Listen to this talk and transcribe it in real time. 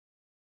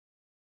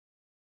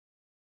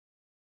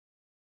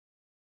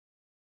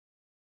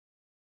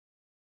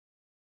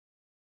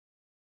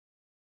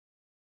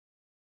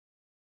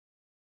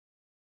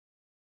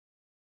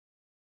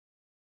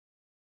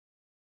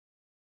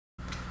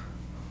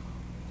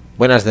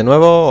Buenas de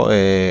nuevo.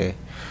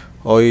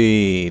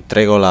 Hoy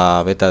traigo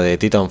la beta de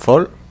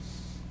Titanfall,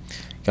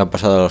 que han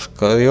pasado los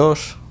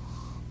códigos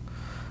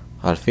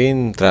al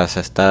fin, tras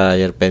estar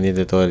ayer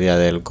pendiente todo el día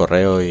del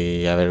correo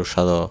y haber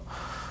usado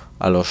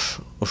a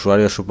los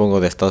usuarios,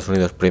 supongo, de Estados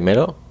Unidos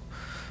primero.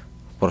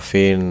 Por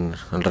fin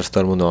el resto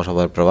del mundo vamos a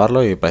poder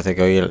probarlo y parece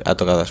que hoy ha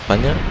tocado a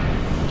España.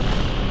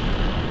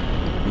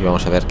 Y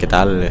vamos a ver qué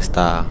tal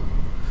está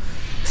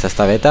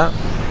esta beta.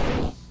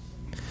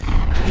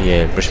 Y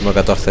el próximo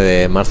 14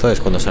 de marzo es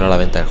cuando será la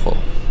venta del juego.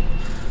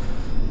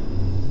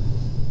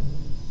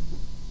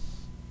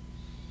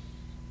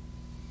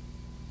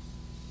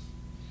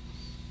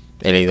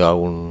 He leído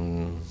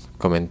algún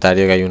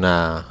comentario que hay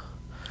el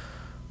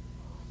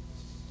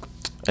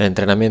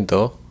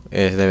entrenamiento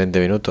es de 20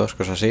 minutos,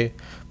 cosas así,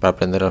 para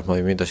aprender los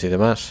movimientos y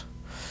demás.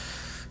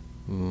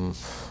 No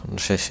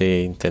sé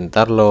si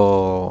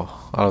intentarlo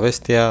a la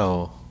bestia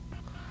o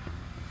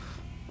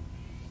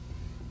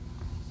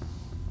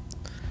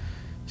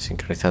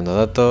sincronizando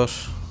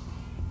datos.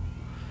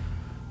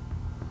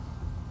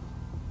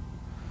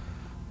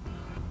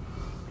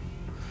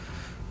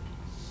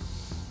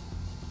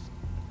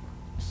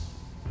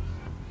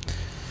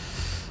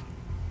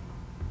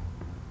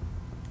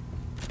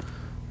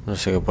 No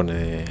sé qué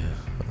pone.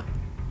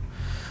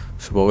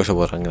 Supongo que se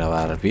podrán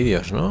grabar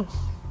vídeos, ¿no?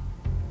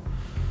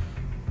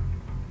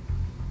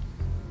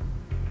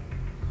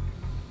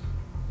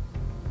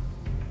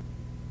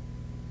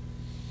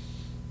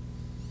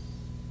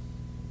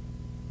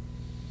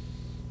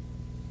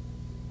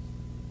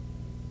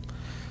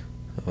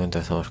 De momento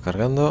estamos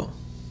cargando.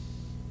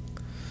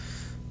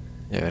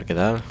 Y a ver qué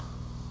tal.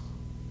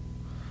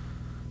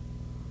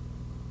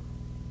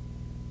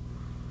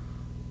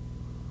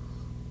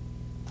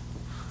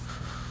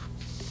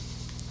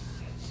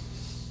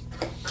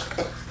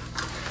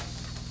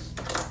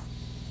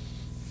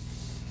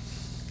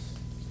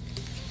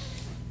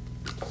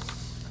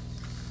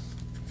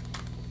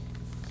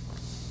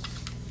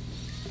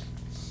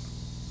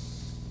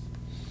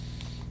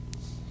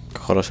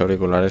 Cojo los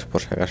auriculares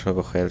por si acaso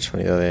coge el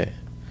sonido de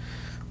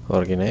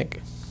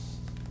Orginek.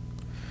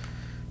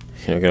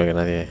 Y no quiero que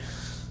nadie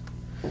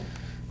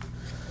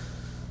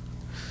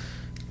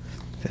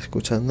esté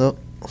escuchando.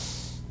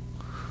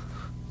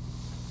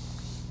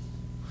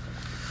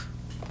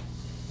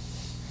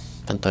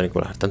 Tanto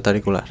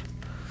auricular.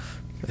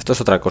 Esto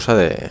es otra cosa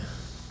de...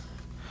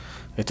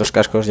 Estos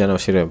cascos ya no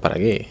sirven para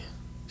aquí.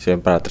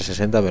 Sirven para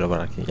 360, pero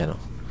para aquí ya no.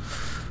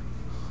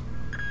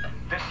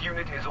 This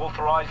unit is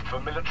authorized for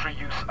military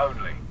use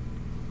only.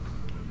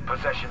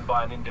 Possession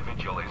by an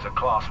individual is a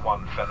class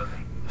 1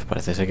 felony. Pues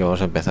parece ser que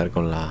vamos a empezar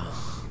con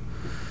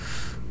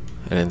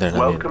el entrenamiento.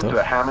 Welcome to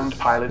the Hammond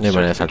Pilot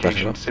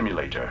Certification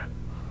Simulator.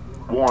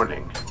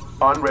 Warning: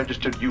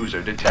 unregistered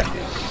user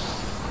detected.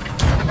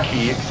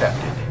 Key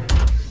accepted.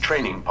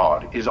 Training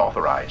pod is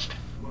authorized.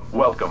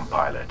 Welcome,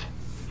 pilot.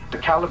 To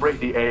calibrate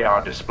the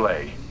AR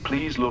display,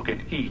 please look at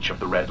each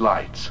of the red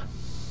lights.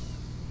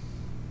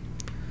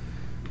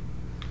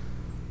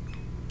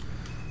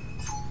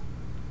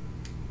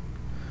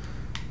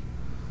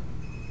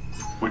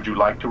 Would you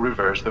like to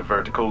reverse the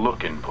vertical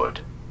look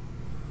input?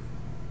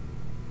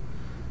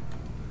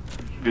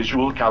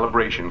 Visual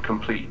calibration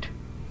complete.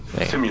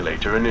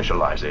 Simulator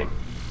initializing.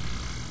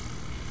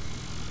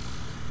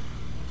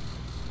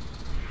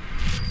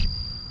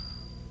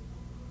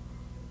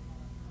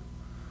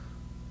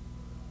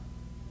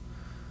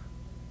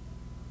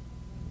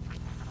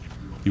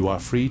 You are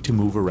free to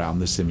move around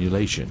the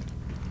simulation.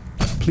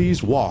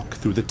 Please walk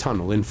through the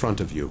tunnel in front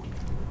of you.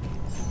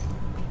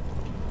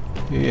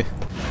 Yeah.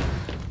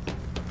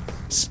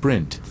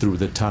 Sprint through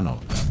the tunnel.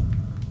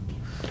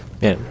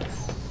 Bien.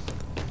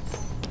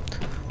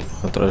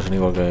 Controles son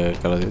igual que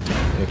Call of Duty,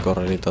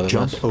 correr y todo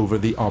demás. Jump over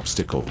the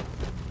obstacle.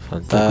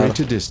 For Saltar.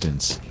 greater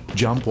distance,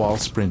 jump while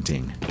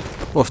sprinting.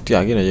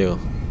 Hostia, aquí no llego.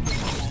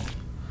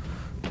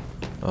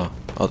 Oh,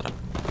 otra.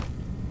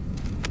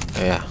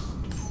 Ya.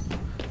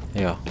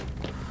 Llegado.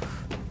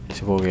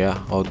 Supongo que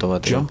ya,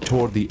 automático. Jump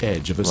toward the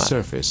edge of a Vale.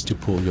 surface to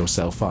pull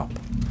yourself up.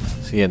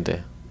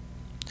 Siguiente.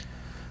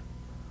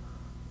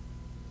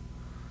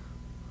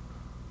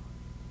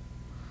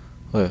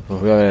 Pues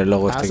voy a ver el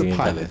logo este As a 500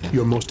 pilot, veces.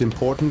 your most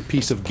important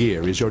piece of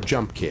gear is your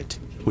jump kit,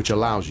 which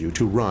allows you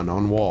to run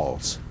on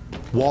walls.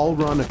 Wall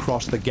run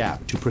across the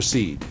gap to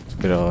proceed.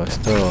 Pero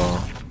esto...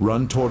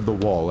 Run toward the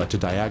wall at a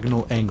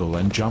diagonal angle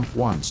and jump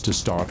once to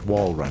start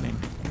wall running.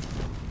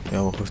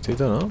 Digamos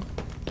justito, ¿no?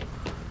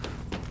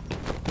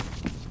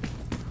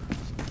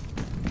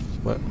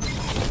 Bueno,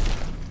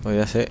 pues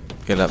ya sé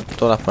que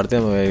todas las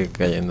partidas me voy a ir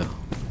cayendo.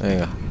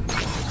 Venga.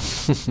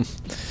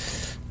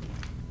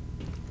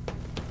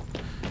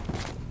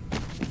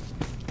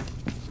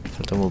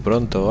 Salto muy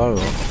pronto o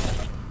algo.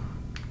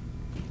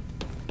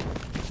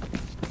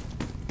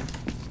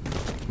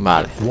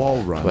 Vale.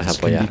 Wall Puedes runs can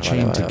apoyar. be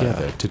chained Vale.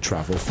 together to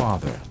travel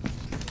farther.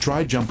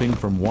 Try jumping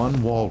from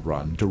one wall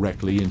run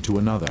directly into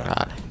another.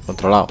 Vale,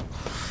 controlado.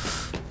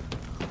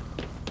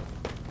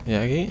 Y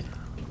aquí.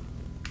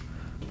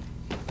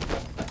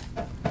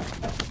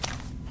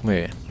 Muy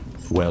bien.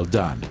 Well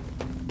done.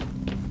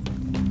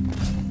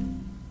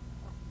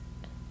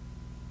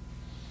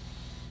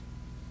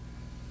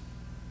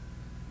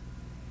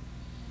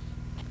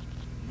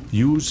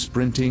 Use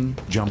sprinting,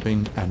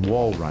 jumping, and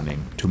wall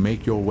running to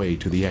make your way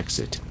to the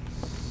exit.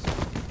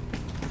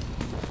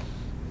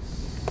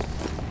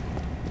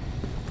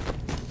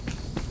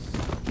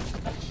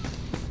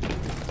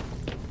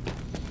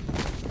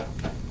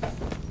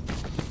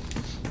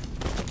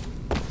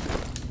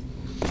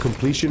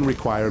 Completion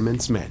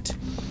requirements met.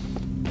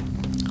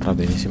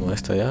 Rapidísimo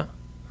esto ya.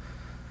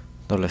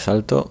 Doble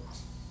salto.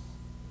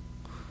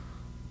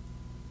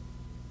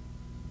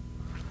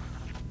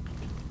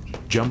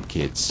 Jump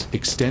kits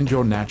extend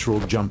your natural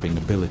jumping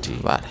ability.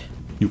 Vale.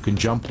 You can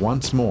jump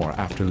once more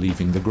after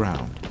leaving the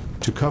ground.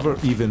 To cover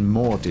even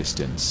more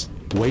distance,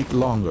 wait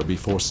longer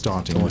before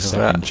starting Como the si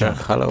fuera second jump.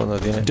 Halo cuando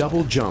tiene...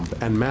 Double jump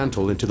and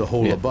mantle into the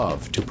hole Bien.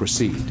 above to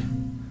proceed.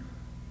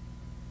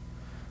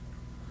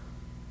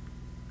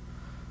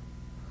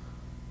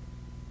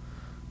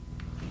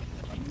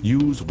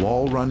 Use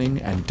wall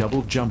running and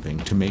double jumping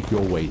to make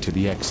your way to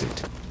the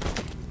exit.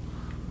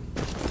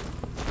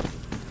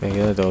 ¿Aquí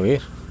dónde tengo que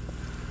ir?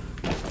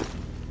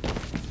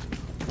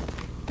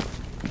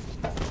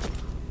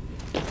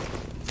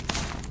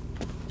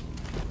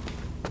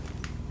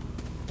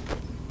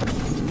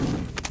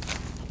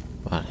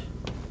 Vale.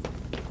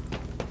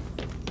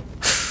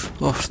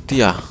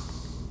 ¡Hostia!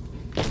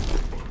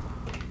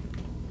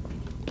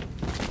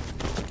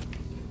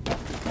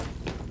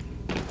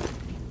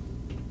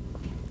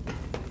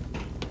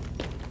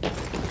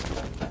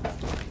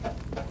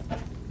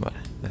 Vale,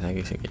 desde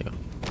aquí sí que llego.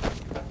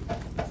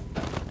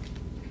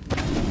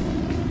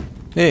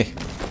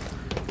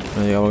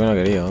 No llega porque no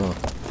quería, ¿no?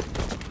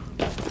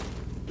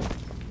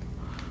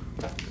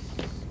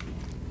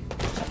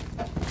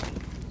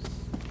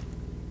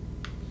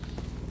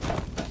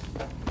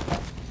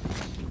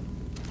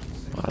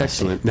 Vale,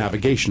 Excellent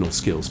navigational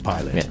skills,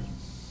 pilot. Bien.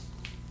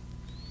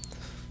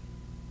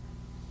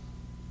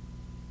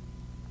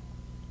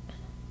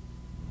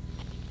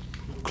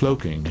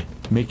 Cloaking,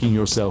 making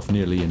yourself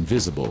nearly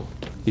invisible,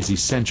 is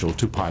essential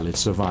to pilot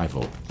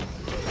survival.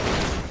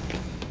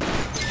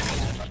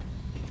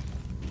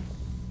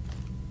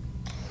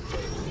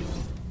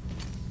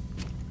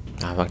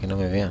 Para que no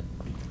me vean.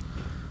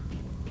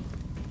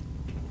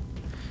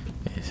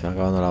 Se va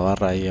acabando la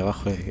barra ahí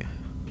abajo y...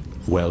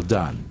 Well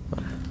done.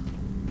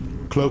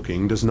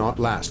 Cloaking does not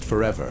last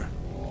forever.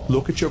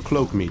 Look at your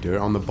cloak meter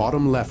on the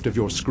bottom left of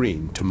your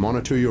screen to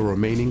monitor your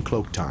remaining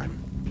cloak time.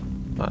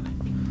 Vale.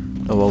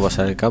 No puedo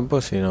pasar el campo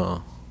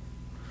sino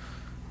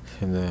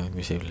siendo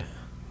invisible.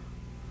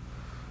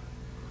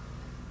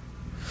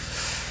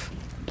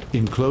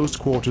 In closed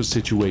quarters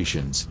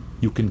situations,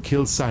 you can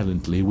kill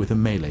silently with a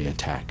melee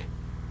attack.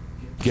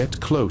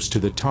 Get close to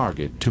the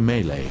target to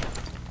melee.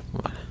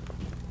 Vale.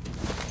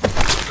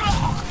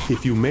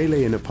 If you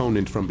melee an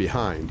opponent from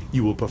behind,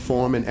 you will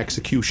perform an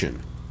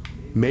execution.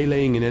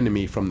 Meleeing an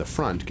enemy from the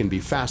front can be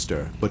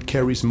faster, but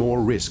carries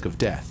more risk of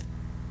death.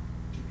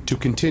 To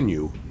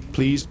continue,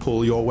 please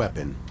pull your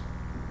weapon.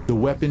 The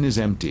weapon is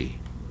empty.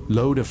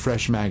 Load a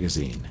fresh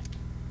magazine.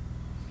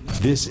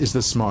 This is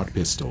the Smart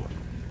Pistol,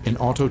 an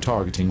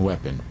auto-targeting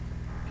weapon.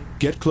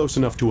 Get close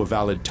enough to a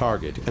valid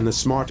target, and the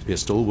Smart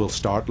Pistol will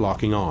start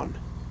locking on.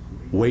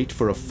 Wait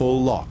for a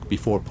full lock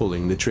before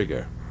pulling the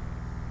trigger.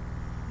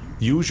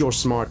 Use your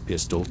Smart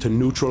Pistol to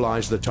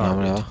neutralize the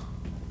target.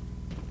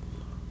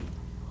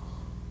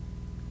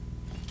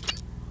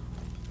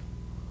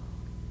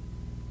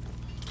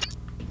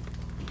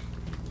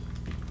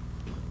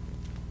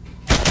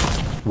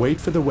 Wait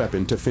for the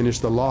weapon to finish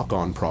the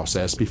lock-on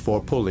process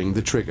before pulling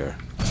the trigger.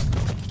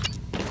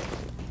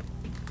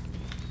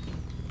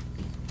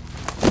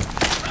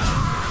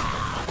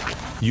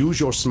 Use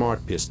your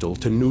Smart Pistol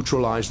to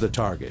neutralize the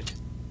target.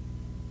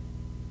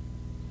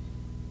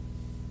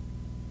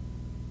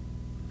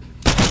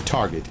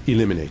 Target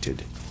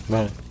eliminated.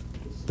 Vale.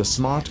 The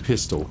Smart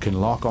Pistol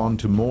can lock on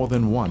to more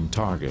than one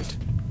target.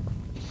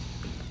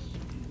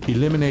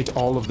 Eliminate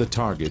all of the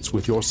targets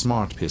with your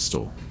Smart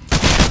Pistol.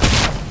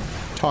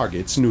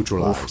 Targets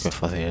neutralized. Uf, qué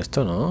fácil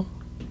esto, ¿no?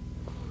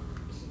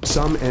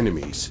 Some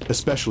enemies,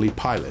 especially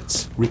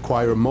pilots,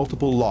 require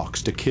multiple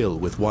locks to kill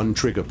with one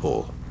trigger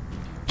pull.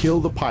 Kill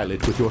the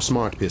pilot with your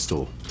Smart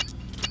Pistol.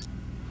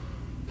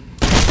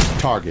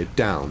 Target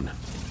down.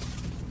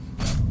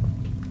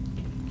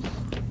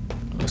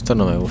 Esto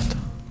no me gusta.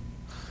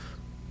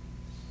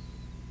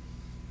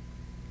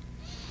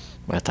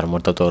 Voy a estar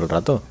muerto todo el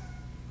rato.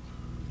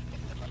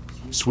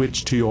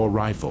 Switch to your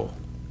rifle.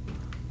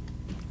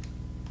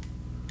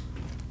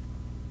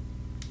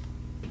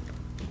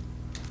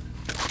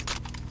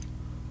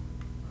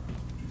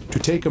 To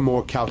take a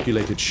more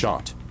calculated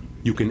shot,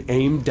 you can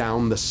aim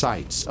down the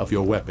sights of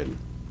your weapon.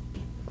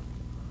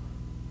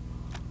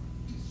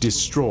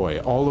 Destroy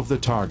all of the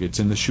targets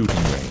in the shooting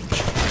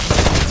range.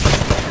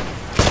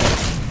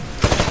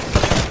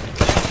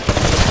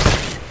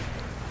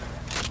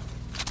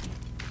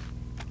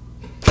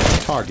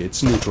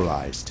 Targets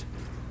neutralized.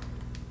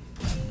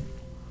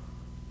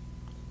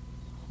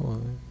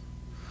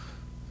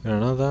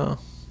 Granada.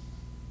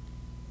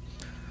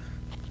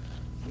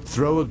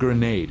 Throw a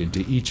grenade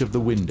into each of the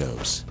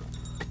windows.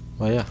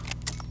 Vaya.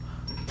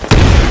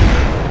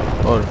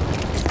 Oh.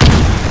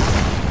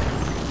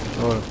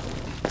 Bueno.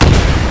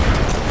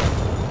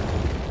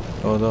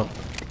 Todo.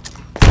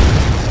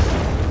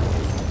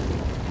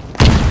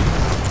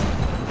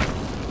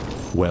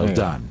 Well Venga.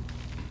 done.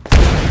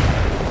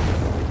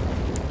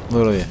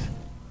 Número 10.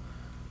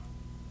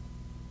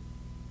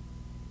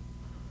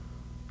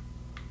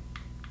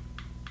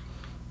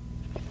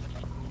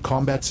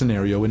 Combat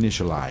scenario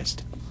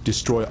initialized.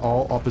 Destroy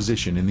all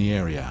opposition in the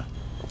area.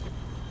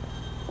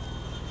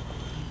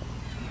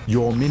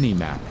 Your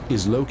mini-map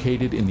is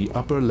located in the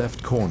upper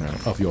left corner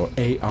of your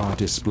AR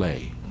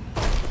display.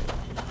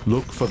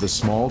 Look for the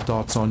small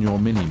dots on your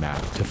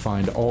mini-map to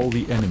find all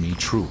the enemy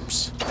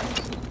troops.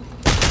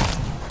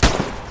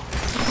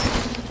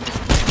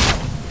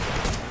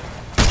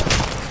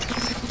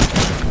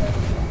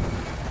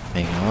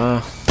 Venga,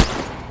 va.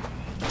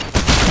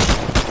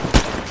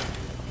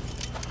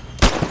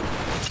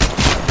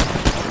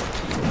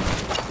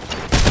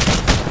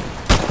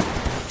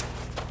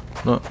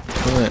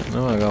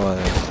 No me acaba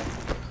de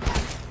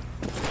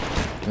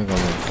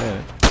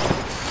convencer.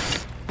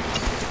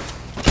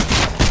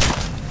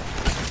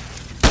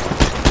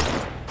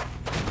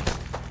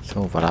 ¿Se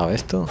hemos parado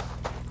esto?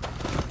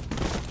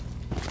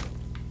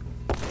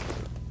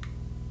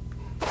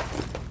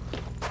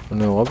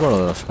 Muy guapo lo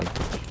de los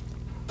saltos.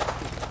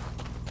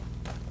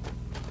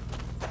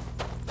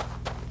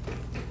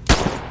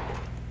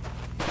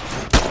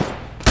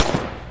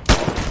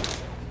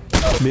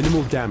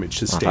 Minimal damage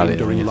sustained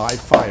during live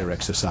fire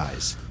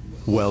exercise.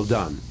 Well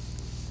done.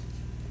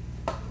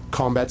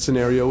 Combat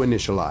scenario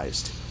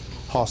initialized.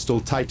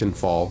 Hostile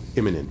Titanfall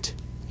imminent.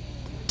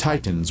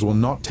 Titans will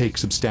not take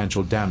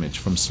substantial damage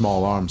from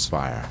small arms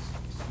fire.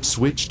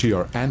 Switch to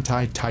your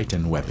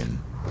anti-Titan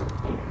weapon.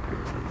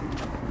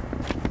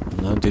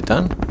 ¿No,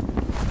 titán?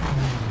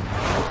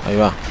 Ahí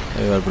va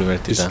el primer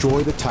titán.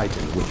 Destroy the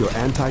Titan with your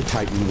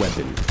anti-Titan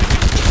weapon.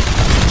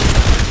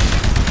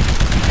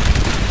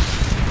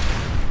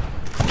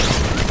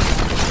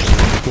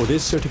 For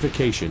this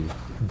certification,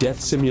 death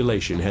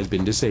simulation has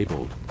been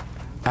disabled.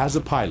 As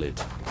a pilot,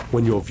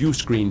 when your view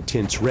screen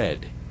tints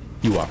red,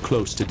 you are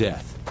close to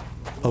death.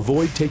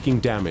 Avoid taking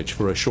damage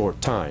for a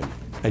short time,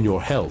 and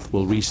your health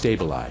will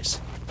restabilize.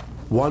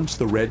 Once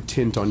the red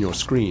tint on your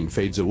screen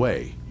fades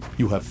away,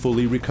 you have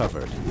fully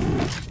recovered.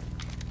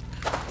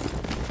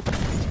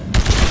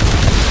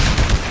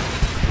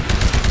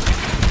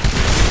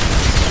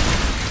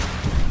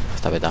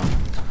 Está petado.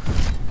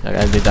 Ya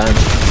cae el titán.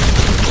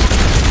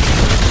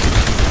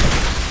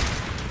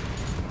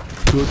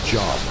 Good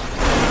job.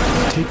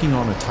 Taking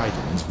on a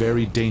Titan is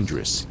very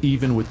dangerous,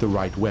 even with the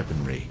right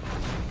weaponry.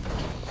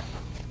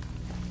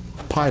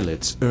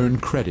 Pilots earn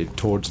credit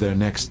towards their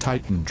next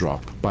Titan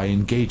drop by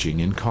engaging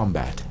in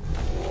combat.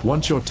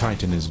 Once your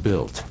Titan is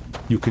built,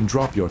 you can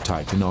drop your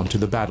Titan onto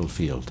the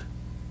battlefield.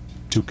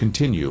 To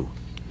continue,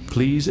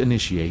 please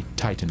initiate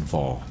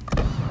Titanfall.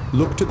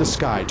 Look to the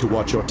sky to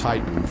watch your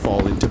Titan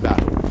fall into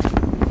battle.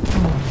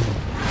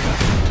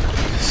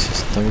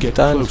 Get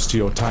close to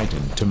your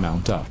Titan to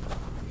mount up.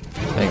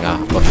 Venga,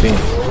 por fin.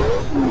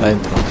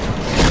 Adentro.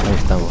 Ahí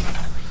estamos.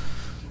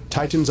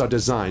 Titans are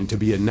designed to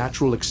be a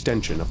natural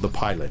extension of the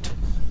pilot.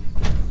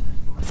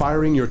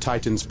 Firing your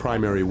Titan's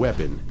primary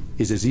weapon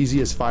is as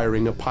easy as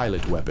firing a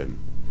pilot weapon.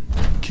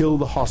 Kill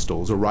the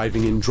hostiles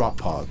arriving in drop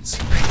pods.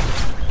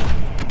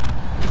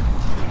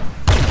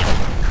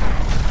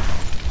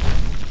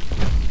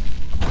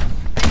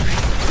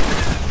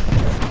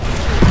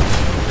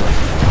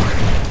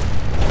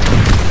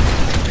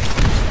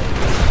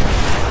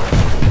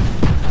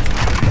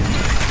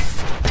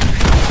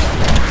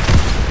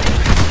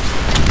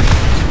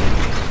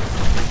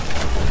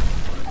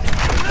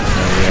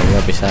 Voy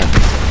a pisar.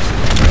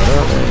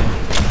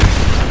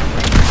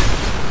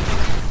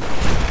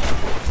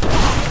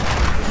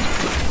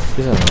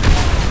 Pisa no.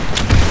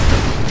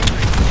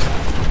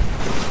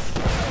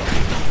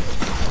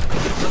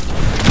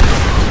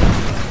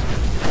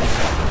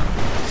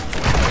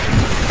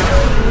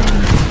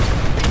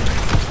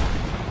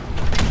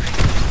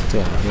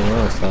 Hostia, aquí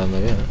no está dando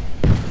bien.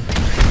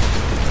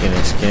 ¿Quién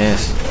es? ¿Quién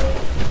es?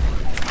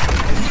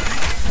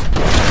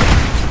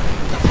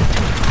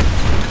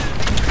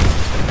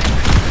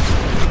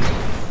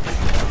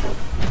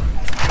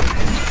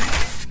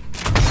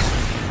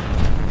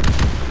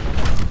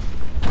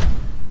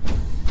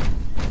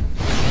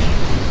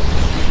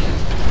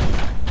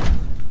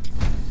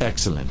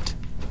 Excellent.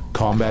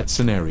 Combat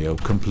scenario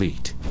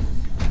complete.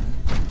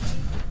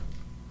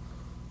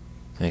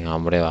 Venga,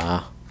 hombre,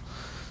 va.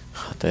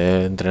 Déjate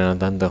de entrenar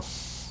tanto.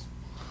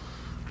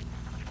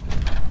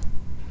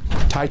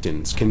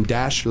 Titans can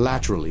dash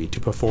laterally to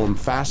perform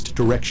fast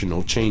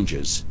directional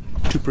changes.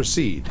 To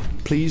proceed,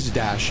 please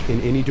dash in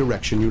any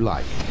direction you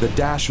like. The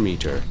dash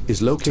meter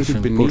is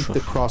located beneath the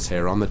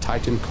crosshair on the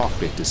Titan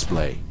cockpit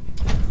display.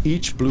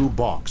 Each blue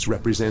box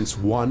represents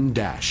one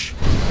dash.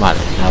 Vale,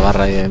 la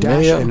barra ahí en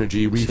medio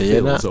energy se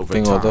llena,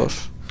 tengo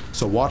dos.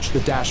 So watch the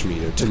dash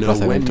meter to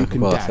know when you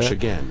can dash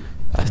again.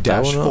 Hasta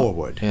Dash uno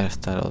forward. y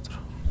hasta el otro.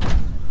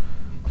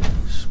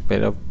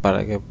 Espero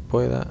para que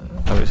pueda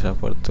abrirse la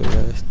puerta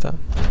esta.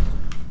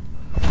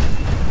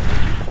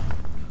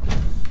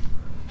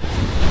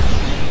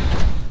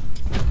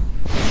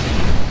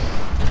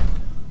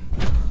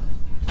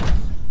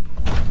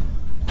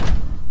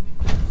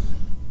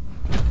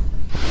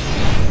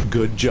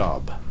 Good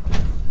job.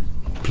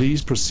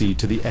 Please proceed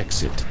to the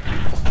exit.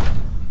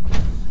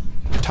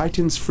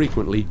 Titans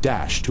frequently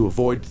dash to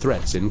avoid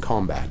threats in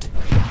combat.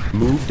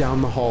 Move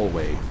down the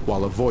hallway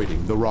while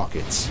avoiding the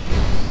rockets.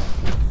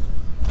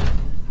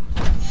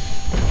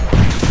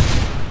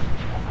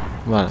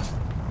 Vale.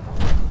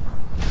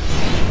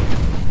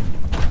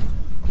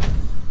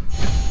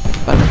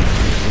 Vale.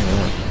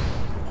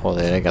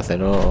 Joder, hay que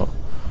hacerlo.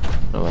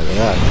 No va a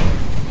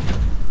llegar.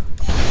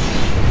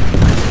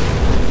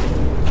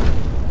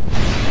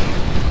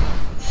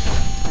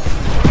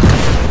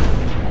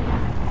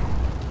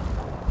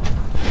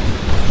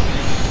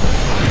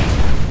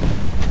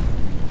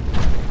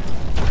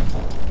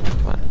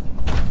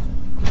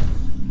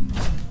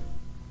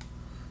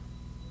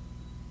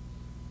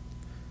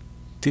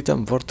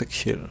 Titan Vortex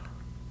Shield.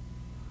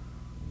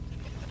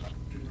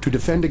 To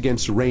defend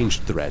against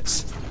ranged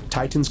threats,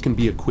 Titans can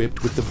be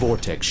equipped with the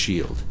Vortex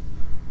Shield.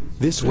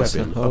 This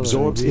weapon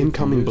absorbs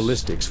incoming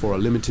ballistics for a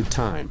limited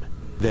time,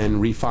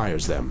 then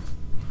refires them.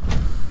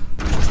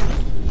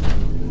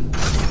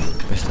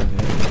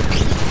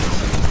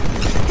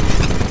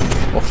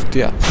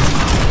 Hostia.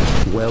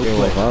 Well Qué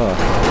played. bobada.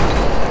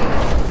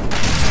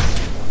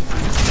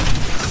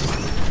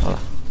 Hala.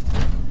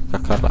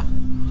 Cascarla.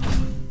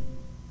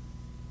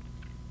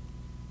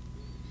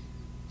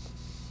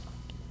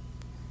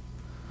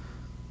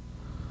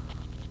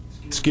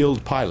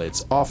 Skilled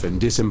pilots often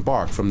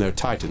disembark from their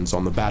Titans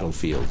on the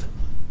battlefield.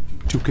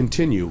 To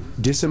continue,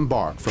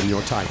 disembark from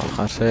your Titan.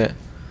 Bajarse.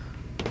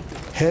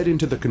 Head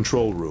into the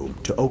control room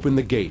to open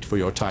the gate for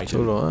your Titan.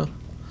 Chulo, a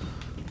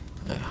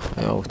mí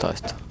me gusta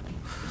esto.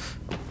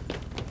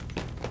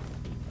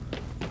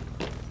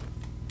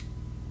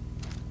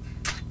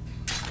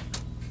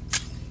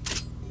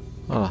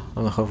 Hola,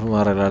 la mejor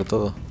forma de arreglar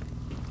todo.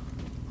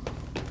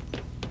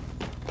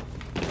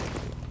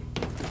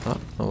 Ah,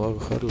 no voy a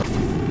cogerlo.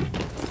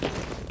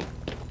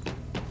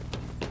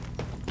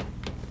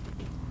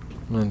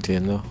 No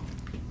entiendo.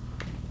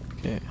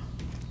 ¿Qué?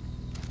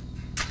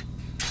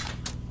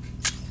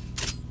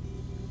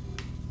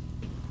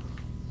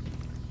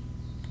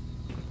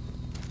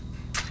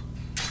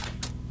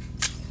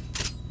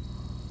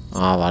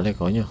 Ah, vale,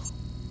 coño.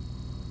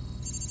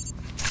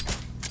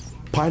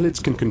 Pilots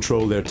can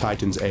control their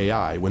Titan's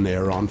AI when they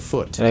are on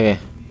foot. ¿Era qué?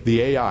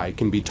 The AI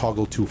can be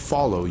toggled to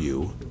follow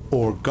you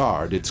or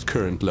guard its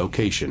current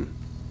location.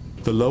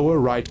 The lower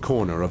right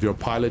corner of your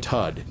pilot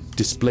HUD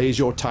displays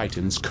your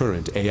Titan's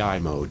current AI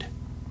mode.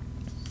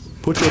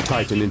 Put your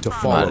Titan into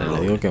follow Vale, le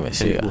mode. digo que me and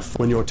siga. it will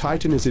when your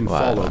Titan is in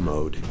follow Vale.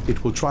 mode,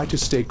 it will try to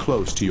stay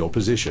close to your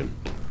position.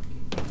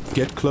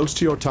 Get close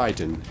to your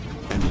Titan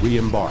and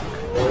re-embark.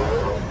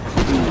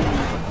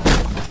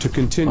 To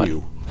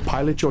continue,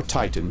 pilot your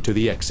Titan to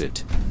the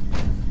exit.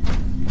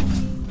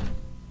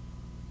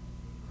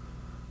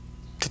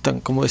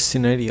 Titan como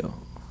escenario.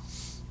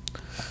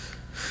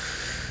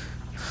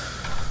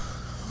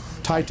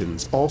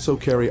 Titans also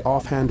carry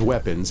offhand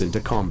weapons into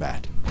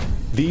combat.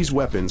 These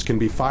weapons can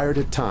be fired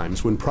at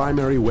times when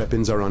primary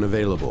weapons are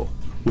unavailable,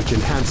 which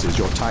enhances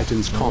your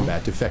Titan's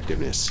combat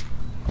effectiveness.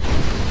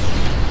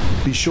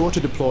 Be sure to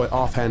deploy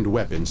offhand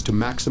weapons to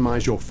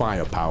maximize your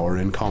firepower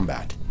in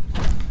combat.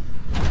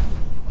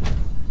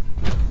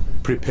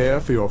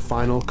 Prepare for your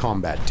final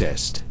combat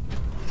test.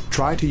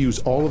 Try to use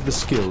all of the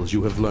skills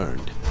you have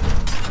learned.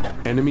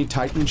 Enemy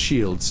Titan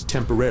shields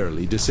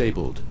temporarily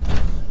disabled.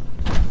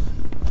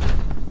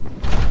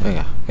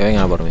 Venga, que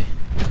vengan a por mí.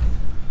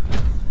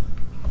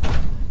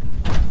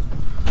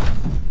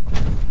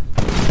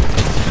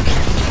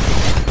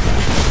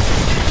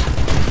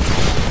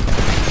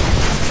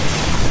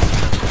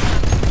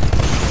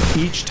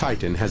 Each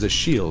Titan has a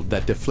shield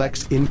that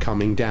deflects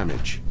incoming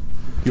damage.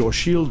 Your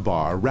shield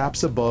bar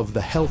wraps above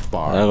the health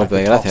bar at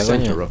the top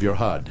center of your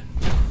HUD.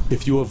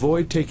 If you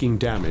avoid taking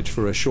damage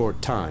for a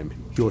short time,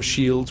 your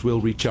shields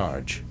will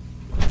recharge.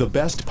 The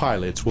best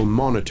pilots will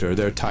monitor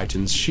their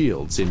Titan's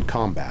shields in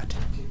combat,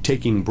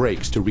 taking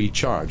breaks to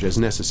recharge as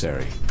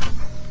necessary.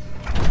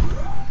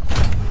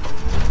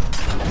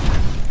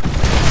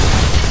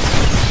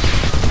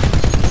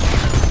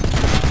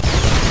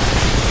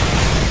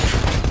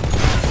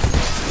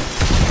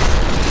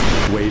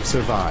 Wave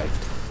survived.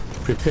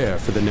 Prepare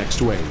for the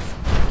next wave.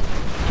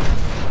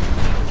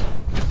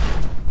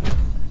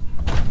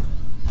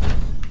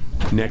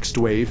 Next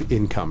wave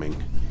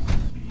incoming.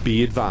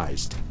 Be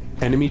advised,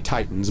 enemy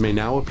Titans may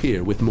now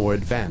appear with more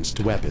advanced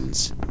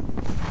weapons.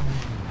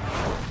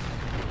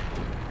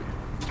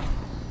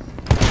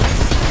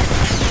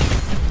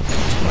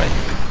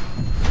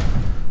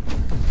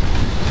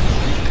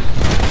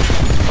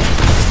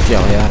 Hostia,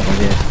 vaya arma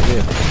tiene esto,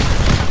 tío.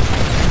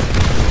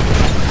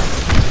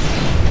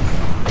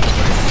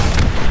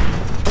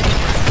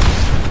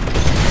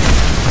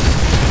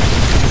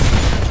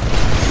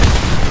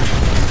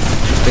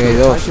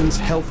 Your Titan's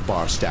health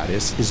bar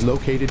status is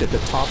located at the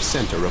top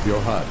center of your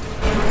HUD.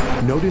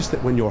 Notice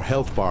that when your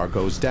health bar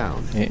goes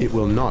down, it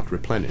will not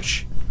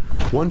replenish.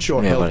 Once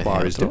your health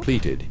bar is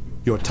depleted,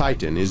 your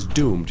Titan is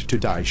doomed to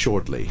die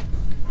shortly.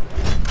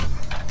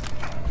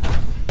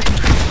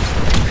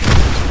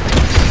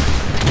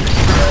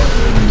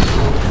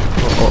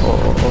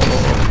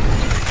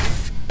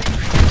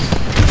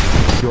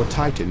 Your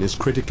Titan is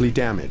critically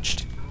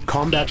damaged.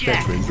 Combat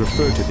veterans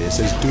refer to this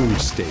as doom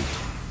state.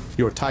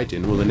 Your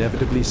Titan will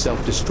inevitably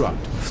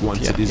self-destruct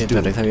once it is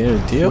doomed.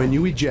 When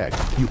you eject,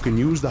 you can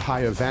use the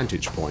higher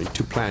vantage point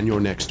to plan your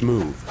next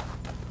move.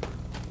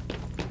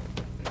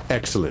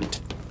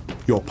 Excellent.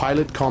 Your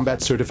pilot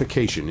combat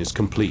certification is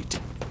complete.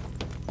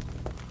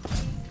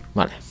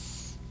 Vale.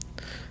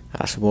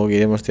 Ahora supongo que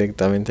iremos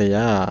directamente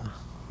ya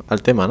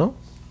al tema, ¿no?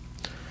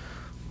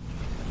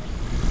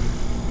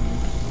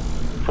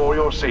 For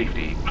your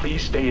safety,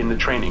 please stay in the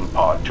training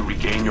pod to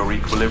regain your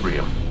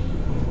equilibrium.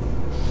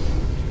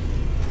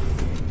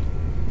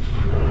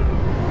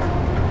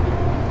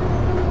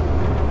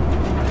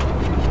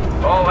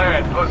 All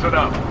hands, listen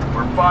up.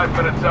 We're 5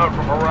 minutes out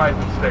from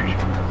Horizon Station.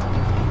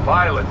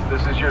 Pilots,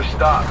 this is your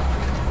stop.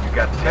 You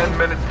got 10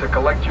 minutes to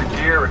collect your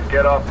gear and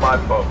get off my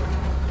boat.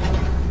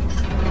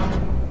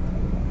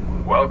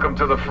 Welcome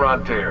to the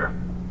frontier.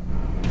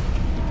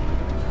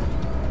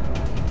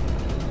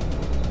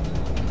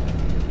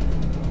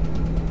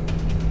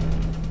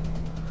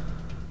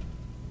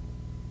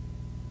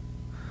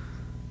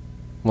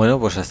 Bueno,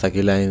 pues hasta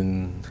aquí la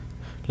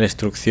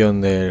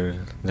instrucción del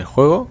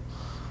juego,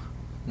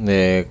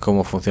 de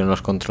cómo funcionan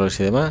los controles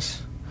y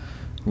demás.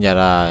 Y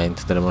ahora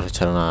intentaremos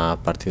echar una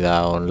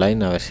partida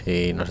online a ver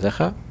si nos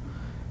deja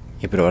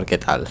y probar qué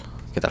tal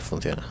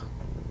funciona.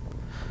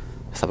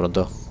 Hasta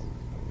pronto.